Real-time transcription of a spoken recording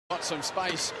Got some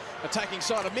space, attacking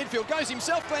side of midfield, goes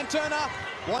himself, Glenn Turner,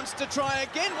 wants to try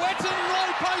again, Wetton,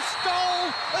 low post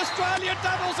goal, Australia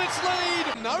doubles its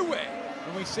lead, nowhere.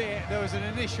 And we see it, there was an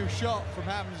initial shot from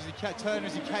Turner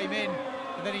as he came in,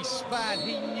 and then he span,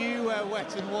 he knew where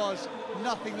Wetton was,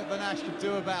 nothing that Vanash could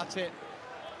do about it.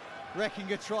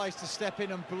 Reckinger tries to step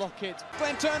in and block it.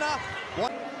 Glenn Turner,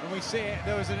 and we see it,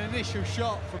 there was an initial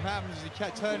shot from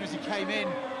Turner as he came in,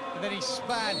 and then he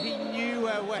span, he knew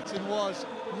where Wetton was,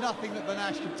 nothing that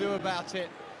Vanash could do about it.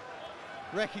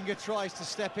 Reckinger tries to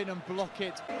step in and block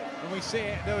it, and we see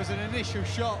it, there was an initial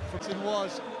shot from Wetton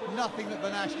was, nothing that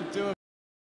Vanash could do about it.